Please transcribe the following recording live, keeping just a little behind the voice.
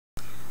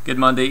Good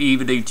Monday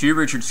evening to you.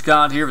 Richard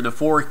Scott here with the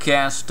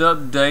forecast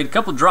update. A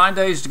couple dry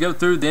days to go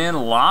through, then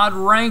a lot of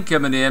rain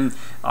coming in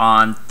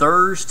on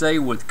Thursday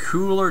with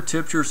cooler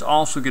temperatures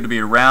also going to be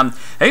around.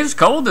 Hey, it was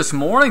cold this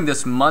morning,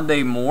 this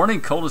Monday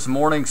morning. Coldest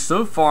morning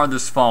so far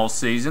this fall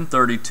season.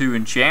 32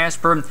 in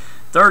Jasper,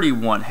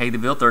 31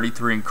 Haydenville,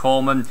 33 in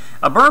Coleman.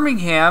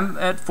 Birmingham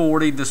at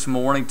 40 this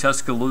morning,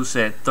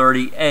 Tuscaloosa at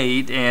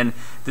 38, and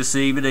this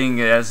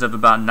evening as of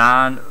about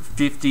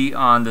 9:50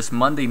 on this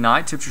Monday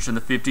night, temperatures in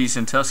the 50s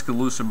in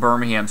Tuscaloosa,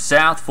 Birmingham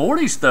South.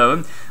 40s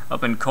though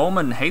up in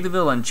Coleman,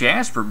 Haydenville, and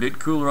Jasper. A bit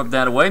cooler up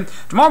that way.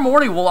 Tomorrow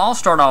morning we'll all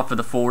start off in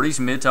the 40s,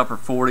 mid to upper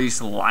 40s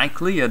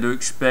likely. I do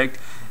expect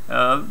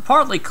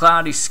partly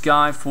cloudy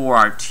sky for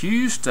our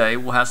Tuesday.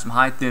 We'll have some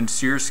high-thin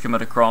cirrus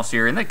coming across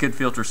here, and that could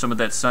filter some of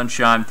that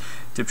sunshine.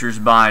 Temperatures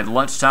by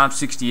lunchtime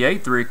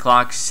 68, 3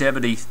 o'clock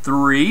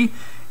 73.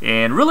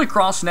 And really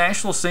across the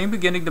national scene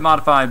beginning to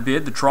modify a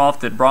bit. The trough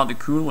that brought the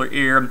cooler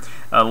air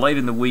late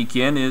in the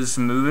weekend is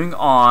moving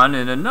on,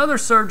 and another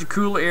surge of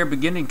cooler air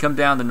beginning to come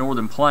down the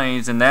northern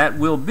plains, and that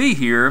will be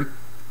here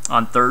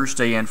on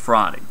Thursday and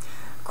Friday.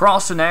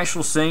 Across the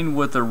national scene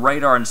with the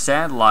radar and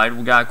satellite,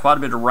 we got quite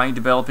a bit of rain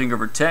developing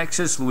over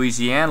Texas,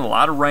 Louisiana, a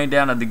lot of rain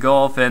down in the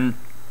Gulf, and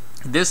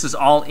this is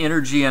all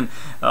energy and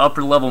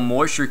upper level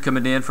moisture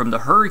coming in from the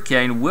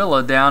Hurricane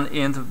Willa down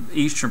in the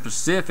eastern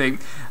Pacific.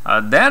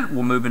 That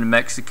will move into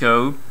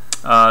Mexico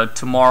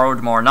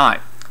tomorrow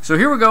night. So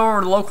here we go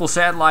over the local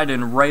satellite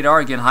and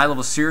radar. Again,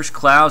 high-level cirrus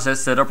clouds.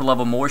 That's that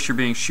upper-level moisture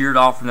being sheared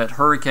off from that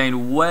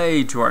hurricane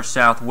way to our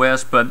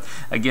southwest. But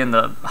again,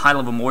 the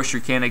high-level moisture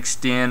can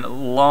extend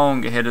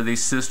long ahead of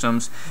these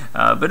systems.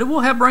 But it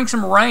will bring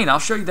some rain. I'll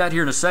show you that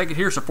here in a second.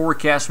 Here's a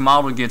forecast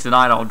model. Again,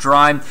 tonight all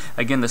dry.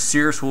 Again, the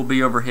cirrus will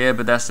be overhead,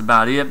 but that's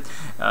about it.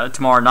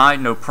 Tomorrow night,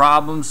 no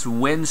problems.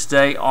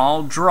 Wednesday,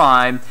 all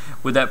dry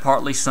with that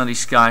partly sunny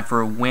sky for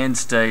a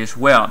Wednesday as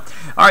well.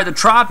 All right, the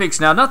tropics.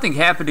 Now, nothing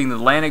happening in the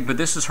Atlantic, but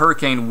this is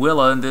Hurricane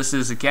Willa, and this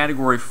is a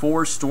Category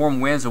 4 storm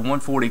winds of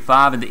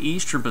 145 in the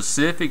eastern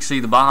Pacific. See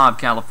the Baja of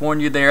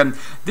California there.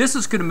 This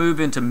is going to move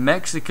into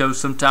Mexico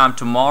sometime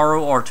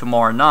tomorrow or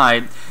tomorrow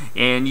night,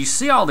 and you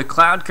see all the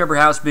cloud cover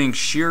house being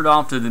sheared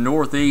off to the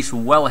northeast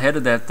well ahead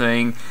of that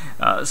thing.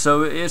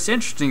 So it's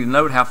interesting to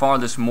note how far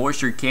this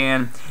moisture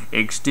can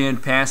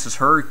extend past this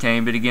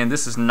hurricane, but again,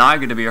 this is not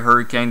going to be a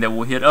hurricane that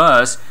will hit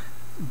us,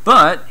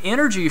 but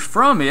energy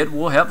from it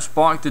will help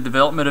spark the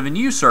development of a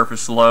new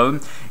surface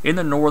low in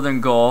the northern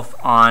Gulf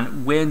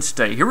on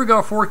Wednesday. Here we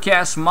go,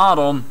 forecast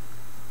model.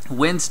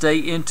 Wednesday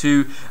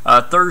into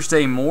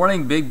Thursday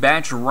morning. Big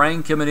batch of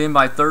rain coming in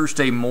by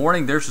Thursday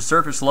morning. There's a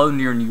surface low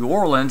near New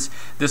Orleans.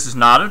 This is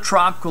not a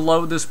tropical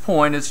low at this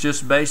point. It's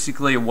just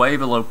basically a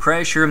wave of low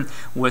pressure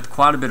with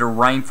quite a bit of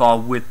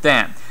rainfall with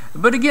that.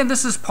 But again,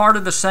 this is part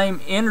of the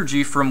same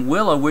energy from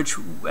Willa, which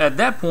at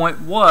that point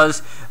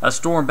was a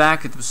storm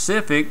back at the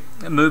Pacific,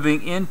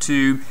 moving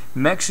into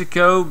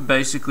Mexico,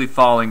 basically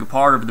falling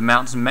apart over the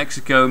mountains of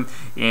Mexico,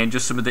 and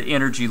just some of the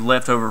energy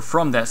left over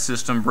from that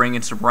system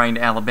bringing some rain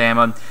to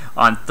Alabama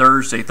on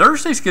Thursday.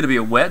 Thursday's going to be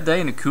a wet day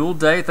and a cool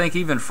day. I think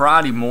even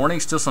Friday morning,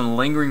 still some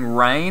lingering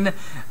rain.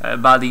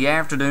 By the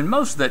afternoon,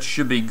 most of that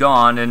should be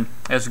gone, and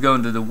as we go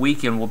into the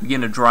weekend, we'll begin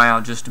to dry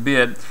out just a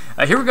bit.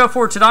 Here we go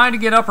for tonight. To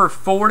get upper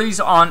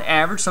 40s on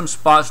average, some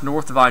spots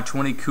north of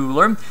I-20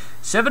 cooler.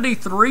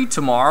 73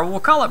 tomorrow.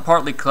 We'll call it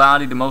partly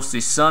cloudy to mostly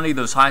sunny.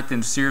 Those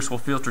high-thin cirrus will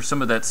filter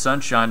some of that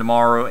sunshine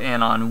tomorrow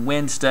and on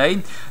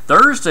Wednesday.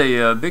 Thursday,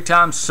 a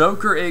big-time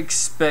soaker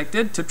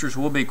expected. Temperatures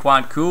will be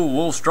quite cool.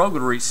 We'll struggle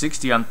to reach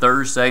 60 on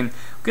Thursday.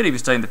 Could even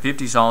stay in the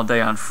 50s all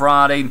day on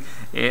Friday.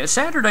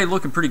 Saturday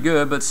looking pretty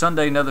good, but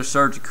Sunday another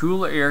surge of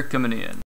cooler air coming in.